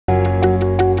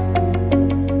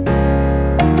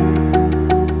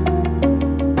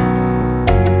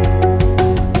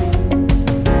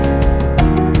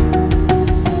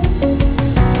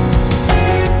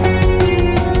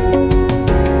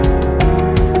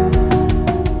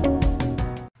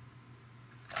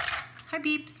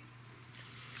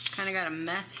got a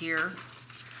mess here.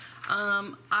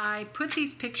 I put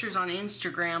these pictures on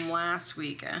Instagram last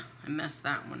week. I messed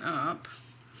that one up.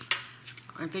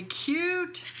 Aren't they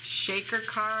cute? Shaker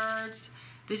cards.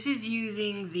 This is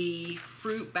using the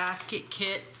fruit basket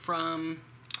kit from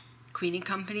Queen &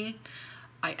 Company.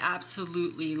 I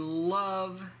absolutely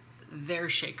love their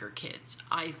shaker kits.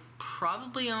 I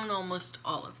probably own almost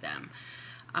all of them.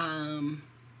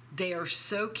 They are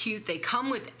so cute. They come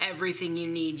with everything you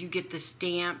need. You get the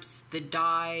stamps, the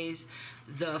dies,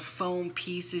 the foam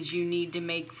pieces you need to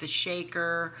make the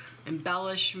shaker,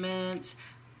 embellishments.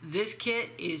 This kit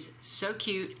is so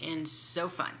cute and so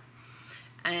fun.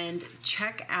 And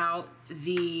check out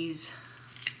these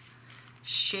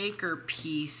shaker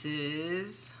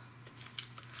pieces.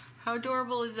 How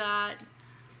adorable is that?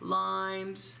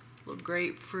 Limes, little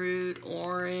grapefruit,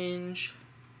 orange.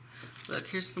 Look,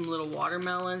 here's some little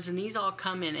watermelons, and these all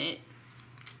come in it.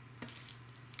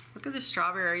 Look at the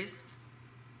strawberries.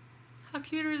 How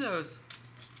cute are those?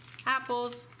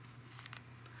 Apples.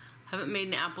 Haven't made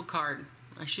an apple card.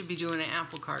 I should be doing an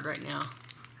apple card right now.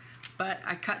 But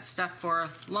I cut stuff for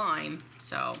lime,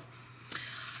 so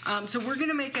we're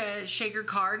gonna make a shaker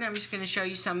card, and I'm just gonna show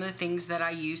you some of the things that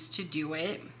I use to do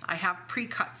it. I have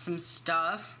pre-cut some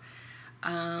stuff,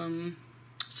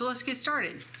 so let's get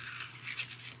started.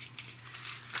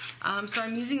 So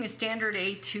I'm using a standard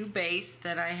A2 base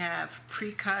that I have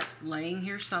pre-cut laying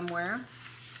here somewhere.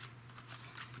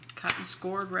 Cut and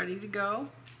scored, ready to go.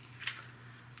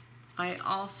 I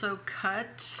also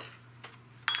cut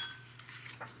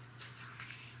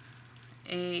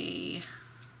I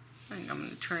think I'm going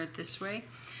to turn it this way.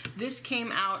 This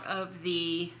came out of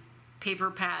the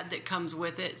paper pad that comes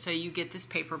with it, so you get this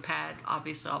paper pad.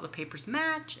 Obviously all the papers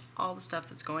match, all the stuff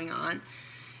that's going on.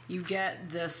 You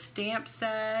get the stamp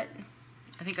set.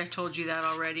 I think I told you that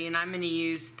already, and I'm going to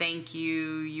use Thank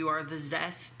You, You Are the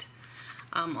Zest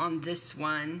on this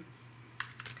one.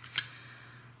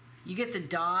 You get the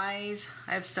dies.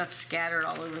 I have stuff scattered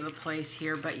all over the place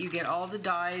here, but you get all the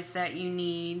dies that you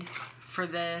need for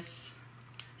this.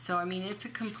 So, I mean, it's a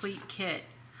complete kit.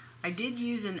 I did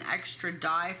use an extra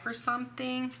die for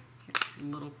something. Here's a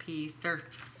little piece. They're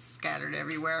scattered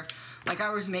everywhere. Like, I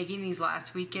was making these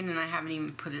last weekend and I haven't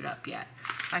even put it up yet.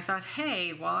 I thought,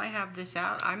 hey, while I have this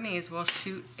out, I may as well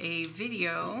shoot a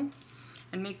video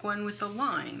and make one with the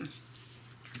lime.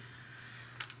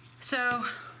 So,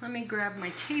 let me grab my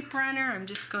tape runner. I'm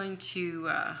just going to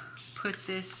put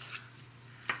this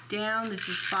down. This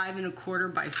is 5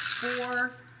 1/4 by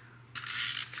 4.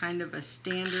 Kind of a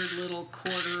standard little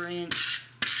 1/4 inch.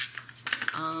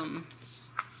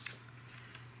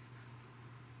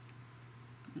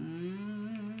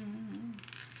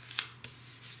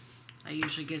 I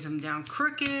usually get them down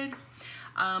crooked.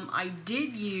 I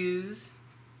did use,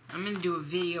 I'm going to do a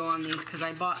video on these because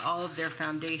I bought all of their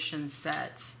foundation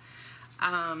sets.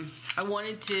 I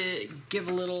wanted to give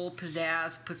a little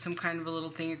pizzazz, put some kind of a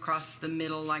little thing across the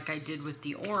middle like I did with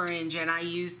the orange, and I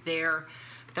used their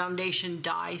foundation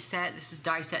die set. This is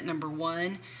die set number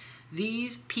 1.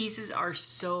 These pieces are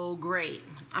so great.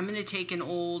 I'm going to take an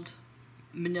old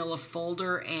manila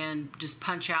folder and just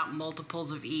punch out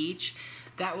multiples of each.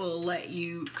 That will let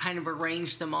you kind of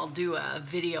arrange them. I'll do a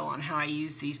video on how I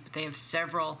use these, but they have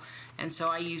several, and so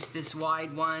I use this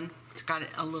wide one. It's got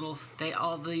a little,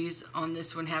 all these on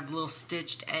this one have a little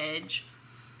stitched edge.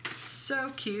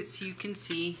 So cute, so you can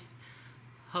see,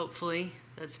 hopefully,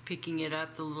 that's picking it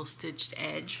up, the little stitched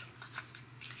edge.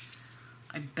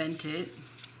 I bent it,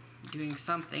 doing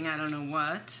something, I don't know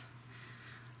what.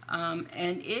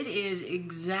 And it is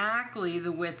exactly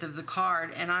the width of the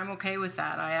card, and I'm okay with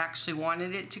that. I actually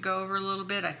wanted it to go over a little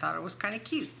bit. I thought it was kind of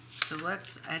cute. So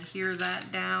let's adhere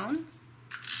that down.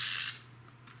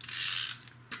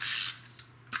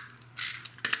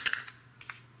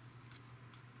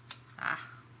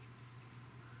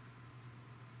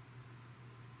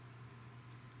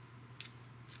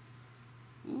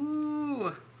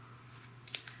 Ooh.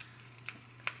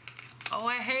 Oh,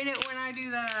 I hate it when I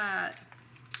do that.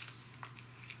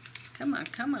 Come on,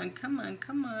 come on, come on,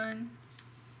 come on.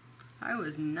 I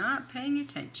was not paying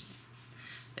attention.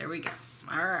 There we go.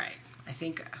 All right. I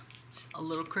think it's a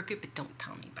little crooked, but don't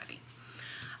tell anybody.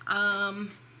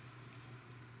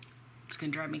 It's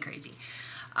gonna drive me crazy.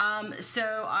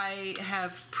 So I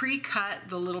have pre-cut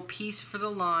the little piece for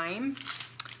the lime.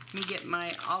 Let me get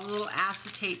all the little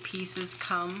acetate pieces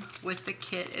come with the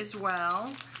kit as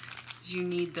well. You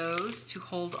need those to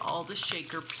hold all the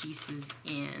shaker pieces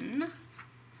in.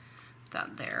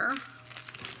 That there.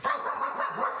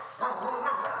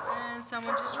 And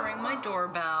someone just rang my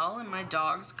doorbell and my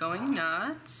dog's going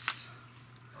nuts.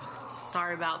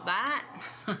 Sorry about that.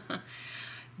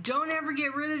 Don't ever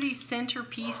get rid of these center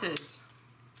pieces.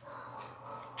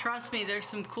 Trust me, there's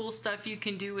some cool stuff you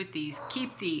can do with these.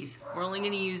 Keep these. We're only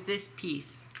going to use this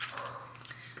piece.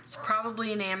 It's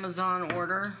probably an Amazon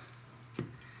order.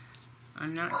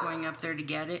 I'm not going up there to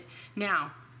get it.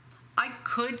 Now, I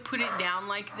could put it down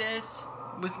like this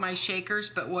with my shakers,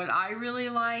 but what I really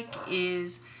like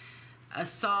is a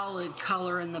solid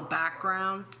color in the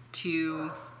background to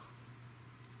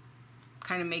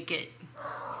kind of make it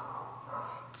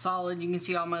solid. You can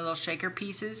see all my little shaker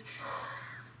pieces.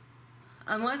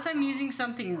 Unless I'm using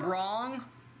something wrong,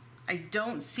 I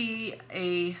don't see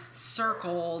a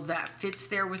circle that fits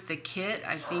there with the kit.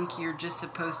 I think you're just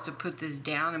supposed to put this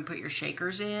down and put your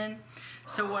shakers in.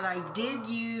 So what I did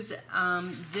use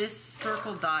this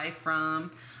circle die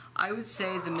from, I would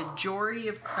say the majority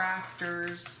of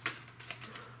crafters,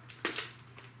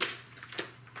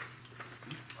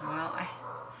 well,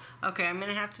 okay, I'm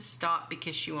gonna have to stop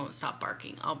because she won't stop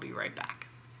barking. I'll be right back.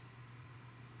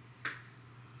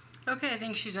 Okay, I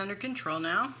think she's under control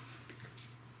now.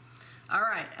 All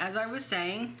right, as I was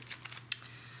saying,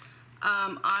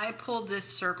 I pulled this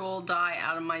circle die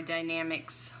out of my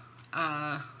Dynamics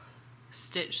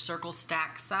Stitch Circle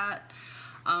Stack set.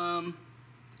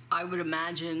 I would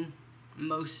imagine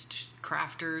most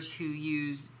crafters who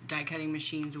use die cutting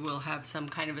machines will have some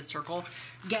kind of a circle.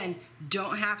 Again,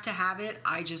 don't have to have it.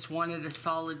 I just wanted a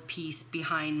solid piece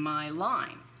behind my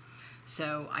line.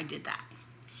 So I did that.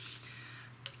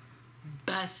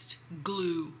 Best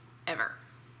glue ever.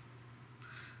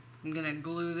 I'm gonna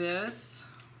glue this.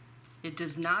 It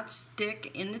does not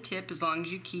stick in the tip as long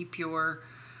as you keep your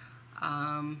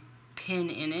pin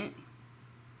in it.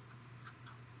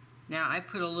 Now I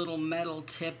put a little metal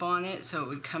tip on it so it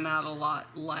would come out a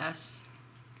lot less,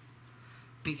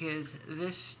 because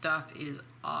this stuff is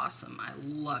awesome. I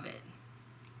love it.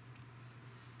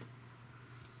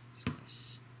 Just gonna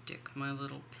stick my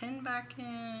little pin back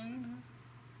in.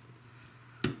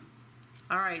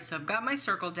 All right, so I've got my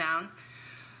circle down.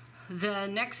 The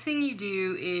next thing you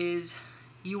do is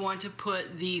you want to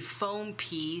put the foam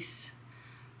piece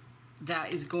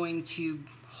that is going to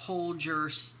hold your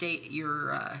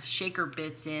shaker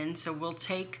bits in. So we'll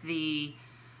take the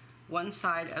one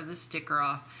side of the sticker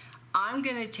off. I'm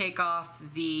going to take off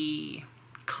the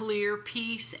clear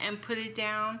piece and put it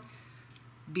down,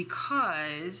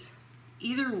 because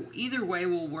either way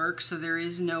will work, so there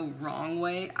is no wrong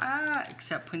way,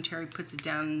 except when Terry puts it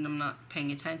down and I'm not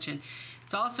paying attention.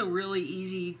 It's also really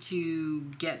easy to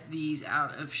get these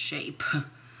out of shape,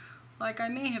 like I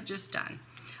may have just done.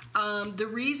 The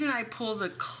reason I pull the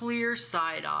clear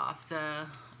side off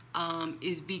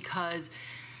is because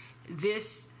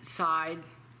this side,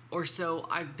 or so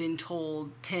I've been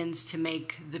told, tends to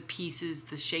make the pieces,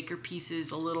 the shaker pieces,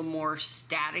 a little more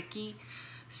staticky.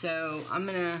 So I'm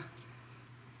gonna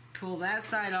pull that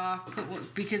side off,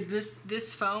 because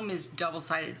this foam is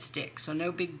double-sided stick, so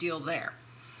no big deal there.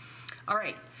 All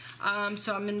right,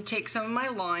 so I'm going to take some of my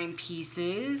line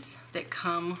pieces that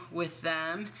come with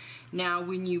them. Now,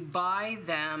 when you buy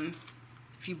them,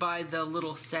 if you buy the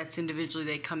little sets individually,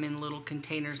 they come in little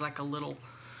containers, like a little,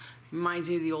 reminds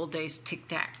me of the old days Tic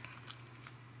Tac.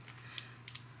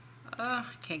 I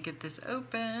can't get this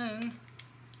open.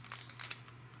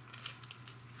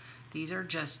 These are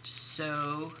just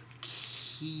so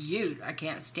cute. I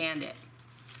can't stand it.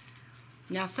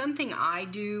 Now, something I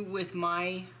do with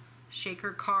my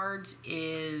shaker cards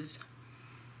is,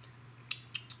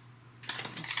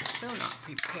 I'm so not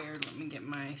prepared. Let me get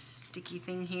my sticky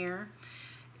thing here.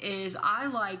 Is I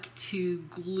like to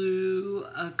glue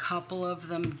a couple of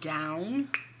them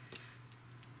down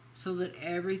so that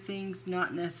everything's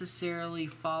not necessarily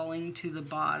falling to the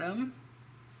bottom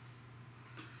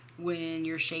when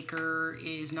your shaker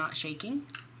is not shaking.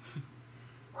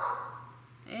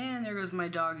 And there goes my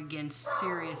dog again,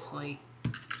 seriously.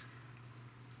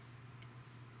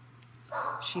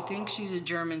 She thinks she's a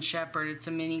German Shepherd. It's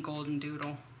a mini golden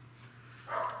doodle.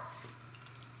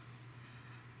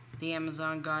 The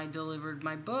Amazon guy delivered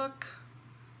my book.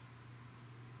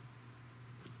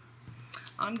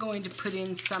 I'm going to put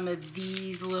in some of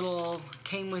these little,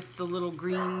 came with the little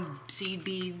green seed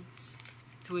beads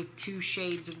with 2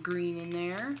 shades of green in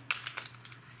there.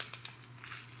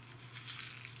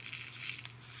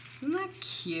 Isn't that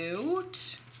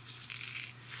cute?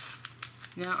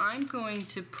 Now I'm going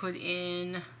to put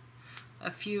in a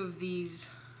few of these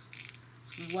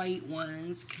white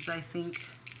ones, because I think,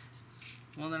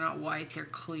 well, they're not white, they're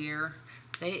clear.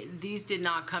 These did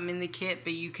not come in the kit,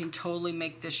 but you can totally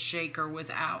make this shaker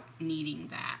without needing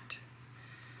that.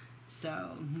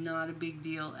 So, not a big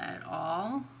deal at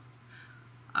all.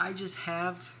 I just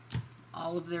have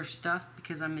all of their stuff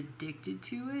because I'm addicted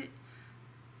to it.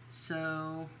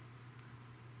 So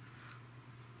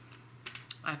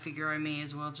I figure I may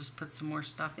as well just put some more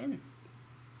stuff in.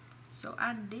 So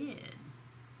I did.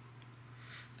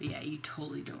 But yeah, you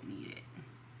totally don't need it.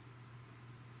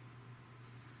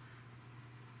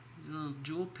 These little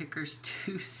jewel picker's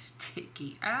too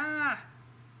sticky. Ah!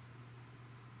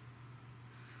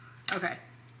 Okay.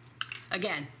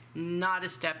 Again, not a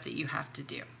step that you have to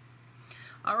do.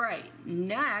 All right,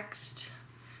 next,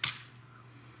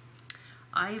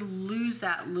 I lose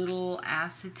that little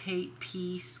acetate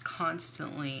piece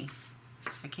constantly.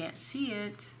 I can't see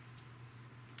it.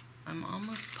 I'm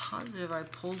almost positive I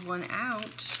pulled one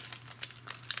out.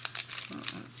 Well,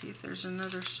 let's see if there's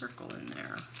another circle in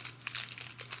there.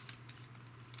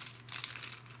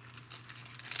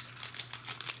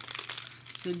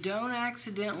 So don't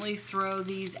accidentally throw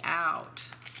these out.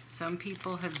 Some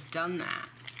people have done that.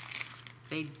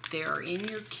 They are in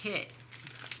your kit.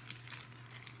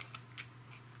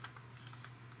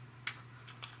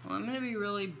 Well, I'm gonna be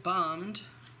really bummed.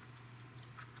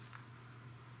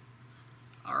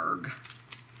 Arg.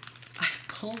 I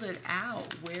pulled it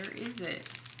out. Where is it?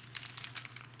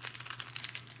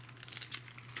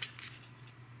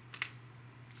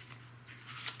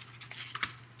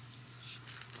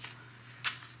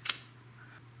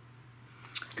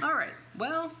 All right,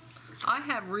 well, I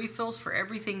have refills for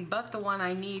everything but the one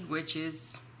I need, which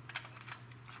is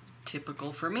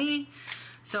typical for me.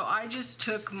 So I just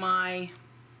took my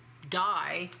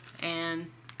die and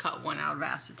cut one out of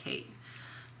acetate.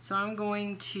 So I'm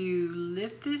going to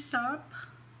lift this up,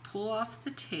 pull off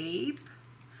the tape,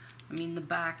 the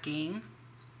backing,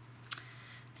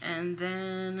 and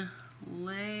then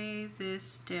lay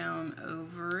this down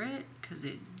over it because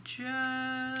it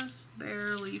just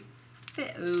barely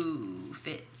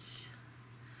fits.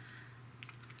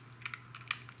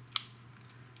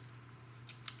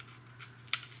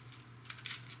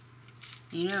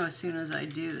 You know, as soon as I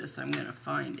do this, I'm gonna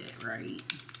find it, right?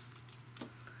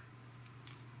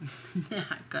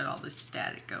 I've got all this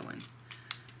static going.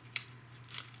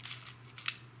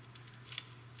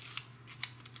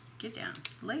 Get down,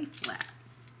 lay flat.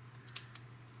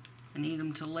 I need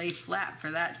them to lay flat for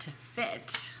that to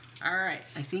fit. All right,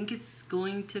 I think it's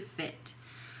going to fit.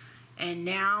 And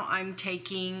now I'm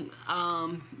taking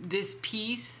this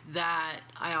piece that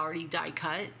I already die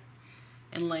cut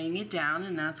and laying it down,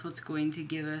 and that's what's going to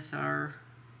give us our...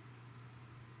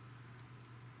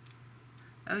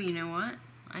 Oh, you know what?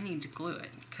 I need to glue it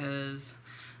because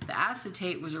the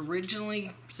acetate was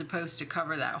originally supposed to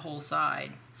cover that whole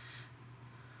side.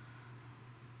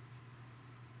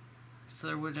 So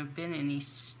there wouldn't have been any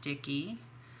sticky.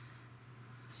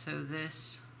 So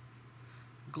this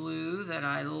glue that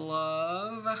I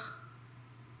love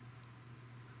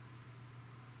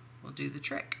will do the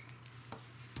trick.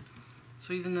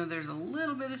 So even though there's a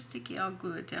little bit of sticky, I'll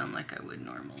glue it down like I would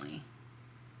normally.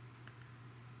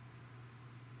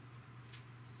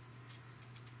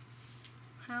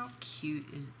 How cute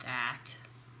is that?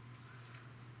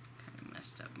 Kind of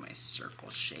messed up my circle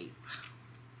shape.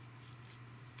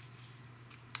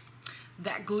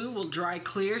 That glue will dry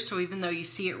clear, so even though you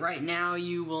see it right now,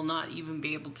 you will not even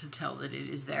be able to tell that it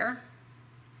is there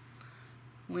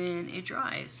when it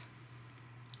dries.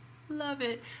 Love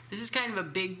it. This is kind of a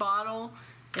big bottle.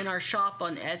 In our shop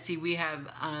on Etsy, we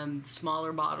have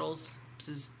smaller bottles. This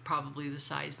is probably the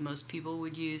size most people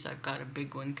would use. I've got a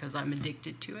big one because I'm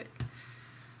addicted to it.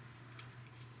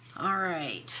 All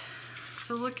right,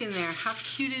 so look in there. How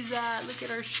cute is that? Look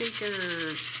at our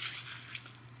shakers.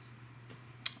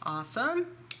 Awesome.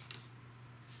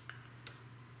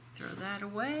 Throw that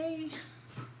away.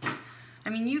 I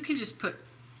mean, you can just put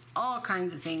all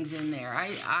kinds of things in there.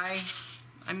 I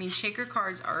mean, shaker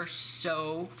cards are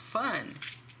so fun.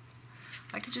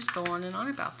 I could just go on and on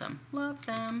about them. Love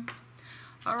them.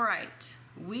 All right,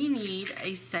 we need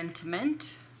a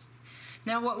sentiment.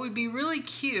 Now, what would be really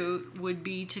cute would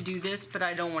be to do this, but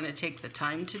I don't want to take the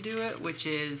time to do it, which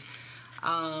is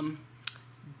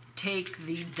take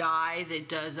the die that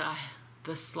does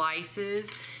the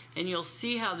slices, and you'll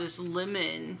see how this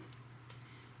lemon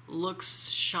looks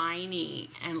shiny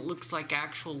and it looks like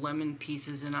actual lemon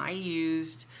pieces. And I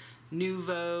used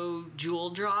Nouveau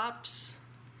Jewel Drops,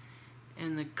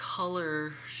 and the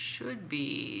color should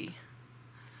be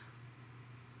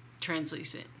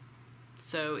translucent.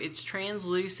 So it's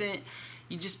translucent.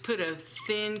 You just put a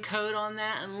thin coat on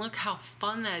that, and look how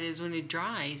fun that is when it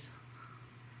dries.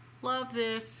 Love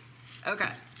this.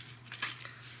 Okay,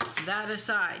 that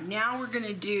aside, now we're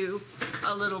gonna do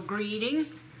a little greeting.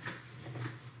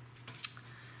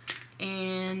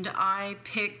 And I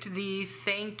picked the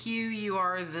Thank You, You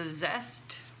Are the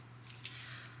Zest.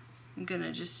 I'm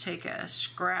gonna just take a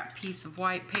scrap piece of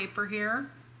white paper here.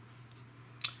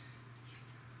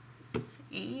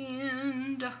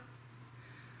 And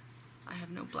I have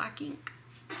no black ink.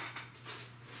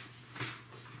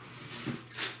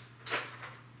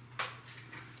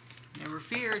 Never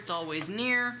fear, it's always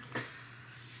near.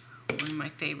 One of my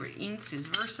favorite inks is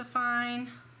VersaFine.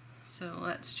 So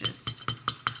let's just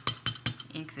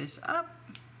ink this up.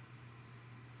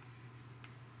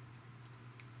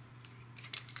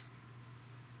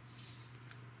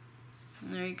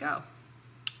 And there you go.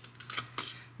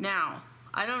 Now,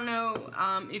 I don't know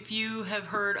if you have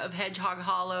heard of Hedgehog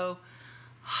Hollow.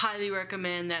 Highly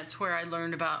recommend. That's where I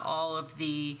learned about all of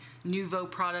the Nuvo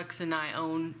products, and I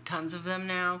own tons of them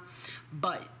now.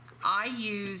 But I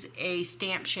use a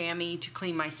stamp chamois to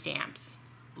clean my stamps.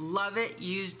 Love it.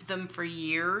 Used them for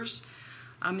years.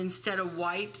 Instead of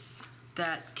wipes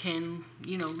that can,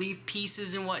 you know, leave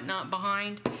pieces and whatnot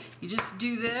behind, you just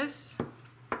do this.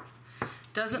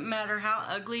 Doesn't matter how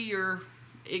ugly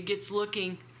it gets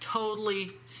looking,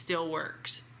 totally still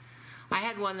works. I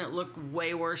had one that looked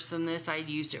way worse than this. I'd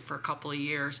used it for a couple of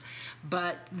years.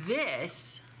 But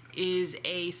this is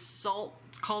a salt,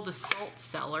 it's called a salt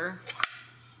cellar.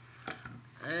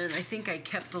 And I think I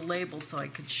kept the label so I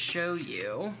could show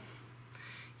you.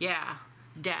 Yeah,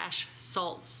 dash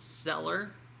salt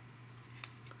cellar.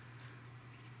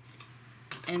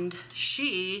 And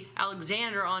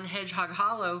Alexandra on Hedgehog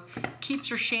Hollow, keeps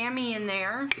her chamois in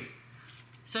there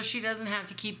so she doesn't have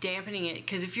to keep dampening it,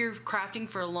 because if you're crafting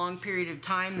for a long period of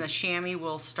time, the chamois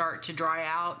will start to dry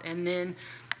out, and then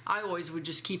I always would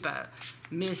just keep a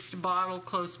mist bottle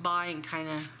close by and kind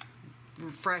of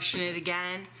freshen it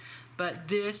again. But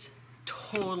this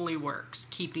totally works,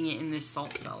 keeping it in this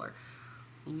salt cellar.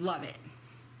 Love it.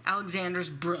 Alexandra's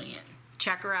brilliant.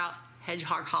 Check her out,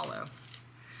 Hedgehog Hollow.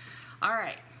 All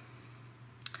right.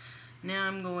 Now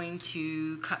I'm going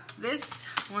to cut this.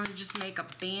 I want to just make a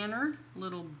banner,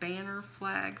 little banner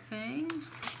flag thing.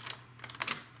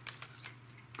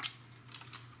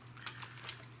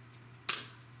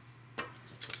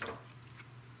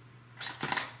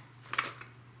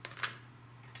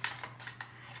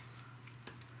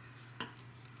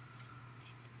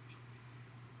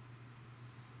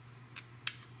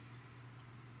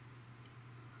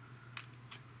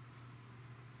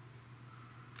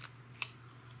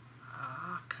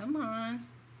 Come on.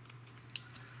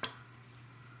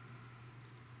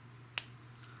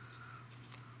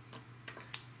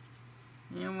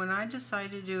 And when I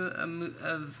decide to do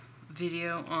a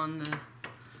video on the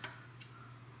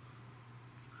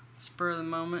spur of the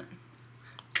moment,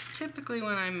 it's typically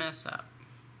when I mess up.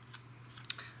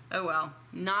 Oh well,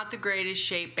 not the greatest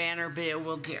shape banner, but it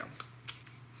will do.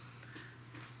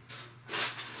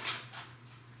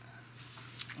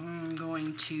 I'm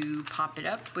going to pop it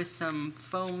up with some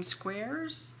foam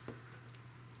squares.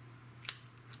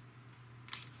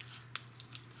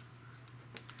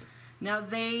 Now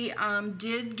they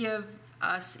did give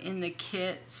us in the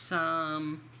kit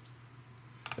some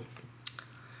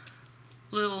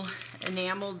little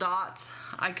enamel dots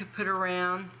I could put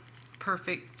around,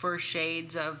 perfect for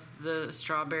shades of the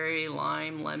strawberry,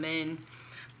 lime, lemon,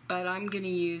 but I'm going to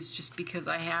use, just because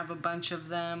I have a bunch of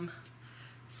them,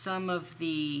 some of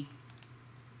the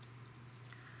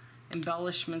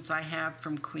embellishments I have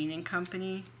from Queen &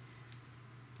 Company.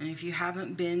 And if you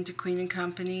haven't been to Queen &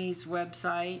 Company's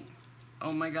website,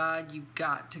 oh my God, you've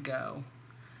got to go.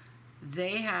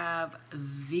 They have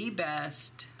the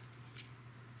best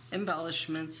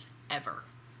embellishments ever.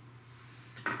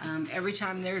 Every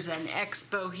time there's an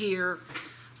expo here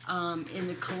in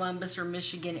the Columbus or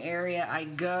Michigan area, I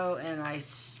go and I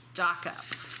stock up.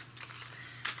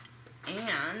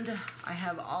 And I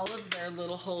have all of their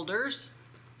little holders.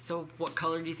 So what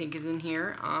color do you think is in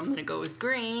here? I'm gonna go with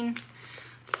green.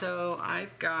 So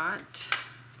I've got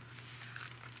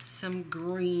some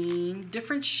green,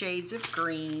 different shades of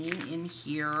green in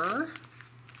here.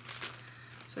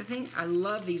 So I think I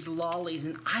love these lollies,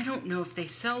 and I don't know if they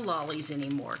sell lollies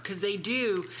anymore, because they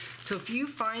do. So if you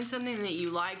find something that you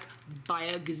like, buy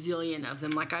a gazillion of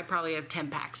them. Like I probably have 10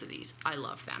 packs of these. I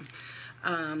love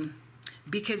them.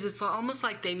 Because it's almost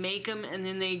like they make them and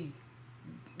then they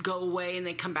go away and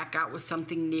they come back out with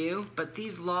something new. But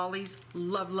these lollies,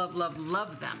 love, love, love,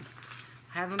 love them.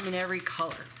 I have them in every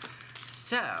color.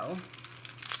 So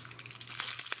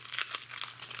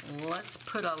let's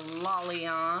put a lolly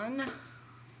on.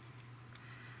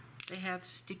 They have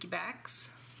sticky backs.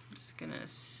 I'm just gonna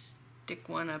stick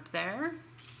one up there.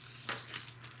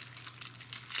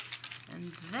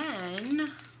 And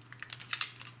then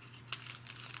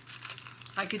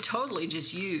I could totally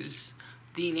just use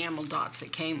the enamel dots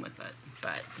that came with it,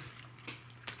 but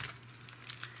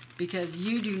because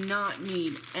you do not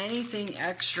need anything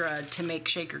extra to make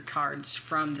shaker cards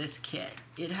from this kit.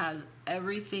 It has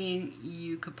everything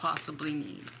you could possibly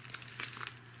need.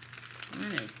 I'm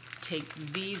gonna take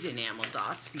these enamel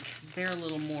dots because they're a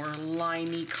little more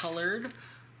limey colored,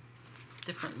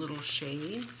 different little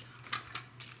shades.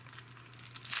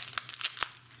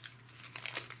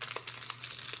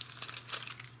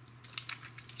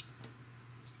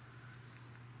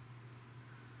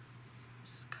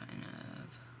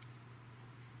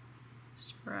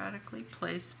 Sporadically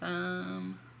place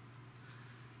them.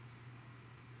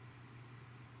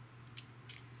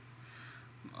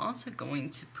 I'm also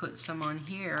going to put some on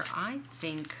here. I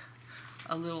think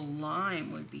a little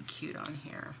lime would be cute on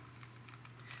here.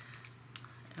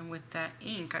 And with that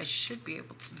ink, I should be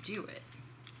able to do it.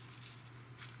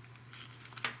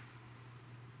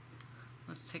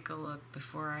 Let's take a look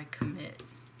before I commit.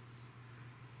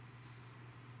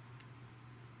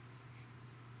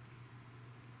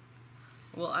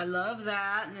 Well, I love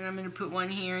that, and then I'm going to put one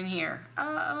here and here.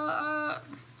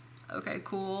 Okay,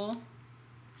 cool.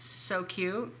 So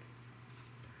cute.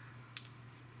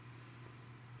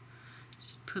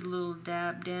 Just put a little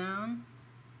dab down.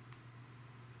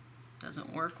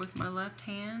 Doesn't work with my left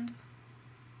hand.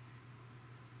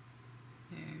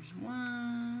 There's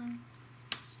one.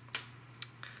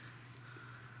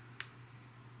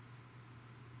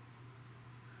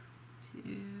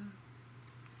 Two,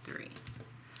 three.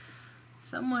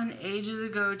 Someone ages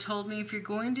ago told me if you're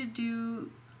going to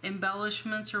do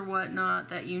embellishments or whatnot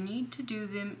that you need to do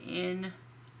them in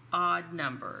odd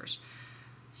numbers.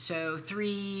 So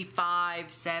 3,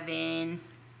 5, 7.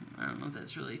 I don't know if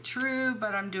that's really true,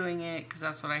 but I'm doing it because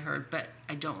that's what I heard, but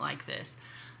I don't like this.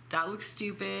 That looks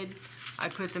stupid. I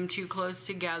put them too close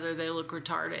together. They look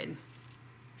retarded.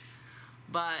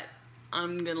 But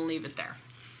I'm going to leave it there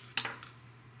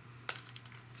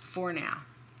for now.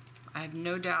 I have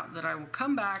no doubt that I will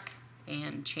come back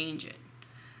and change it.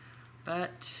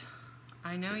 But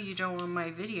I know you don't want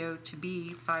my video to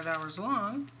be 5 hours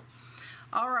long.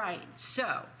 Alright,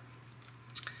 so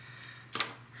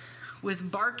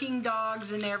with barking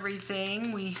dogs and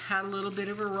everything, we had a little bit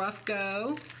of a rough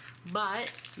go,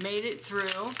 but made it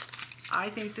through. I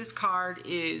think this card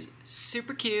is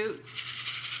super cute.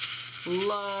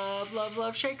 Love, love,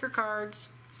 love shaker cards.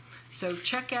 So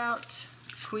check out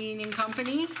Queen &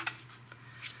 Company.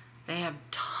 They have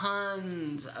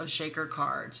tons of shaker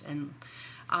cards, and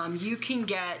you can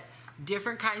get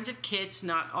different kinds of kits,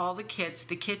 not all the kits.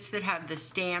 The kits that have the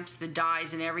stamps, the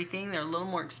dies, and everything, they're a little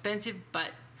more expensive,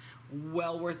 but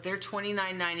well worth their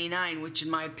 $29.99, which in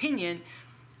my opinion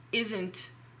isn't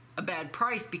a bad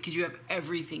price because you have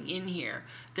everything in here.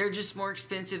 They're just more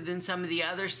expensive than some of the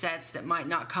other sets that might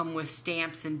not come with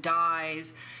stamps and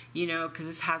dies, you know, because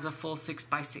this has a full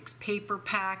 6x6 paper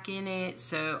pack in it.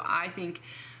 So I think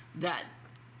that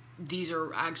these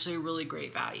are actually a really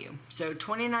great value. So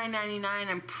 $29.99,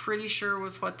 I'm pretty sure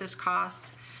was what this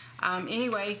cost.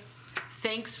 Anyway,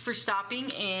 thanks for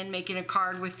stopping and making a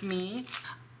card with me.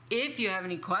 If you have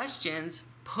any questions,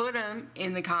 put them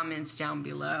in the comments down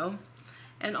below.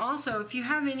 And also, if you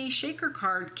have any shaker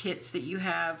card kits that you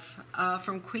have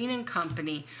from Queen &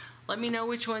 Company, let me know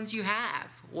which ones you have.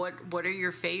 What are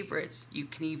your favorites? You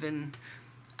can even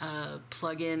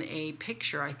plug in a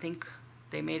picture. I think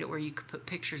they made it where you could put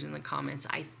pictures in the comments,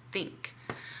 I think.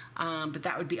 But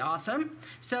that would be awesome.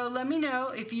 So let me know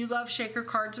if you love shaker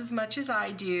cards as much as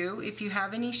I do, if you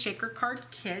have any shaker card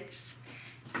kits,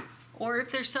 or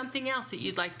if there's something else that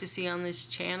you'd like to see on this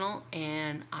channel,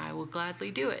 and I will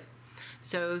gladly do it.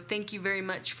 So thank you very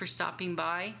much for stopping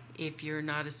by. If you're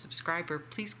not a subscriber,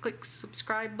 please click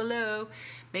subscribe below.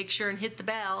 Make sure and hit the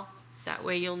bell. That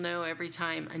way you'll know every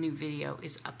time a new video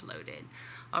is uploaded.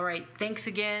 All right, thanks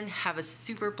again. Have a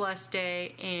super blessed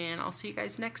day, and I'll see you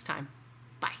guys next time.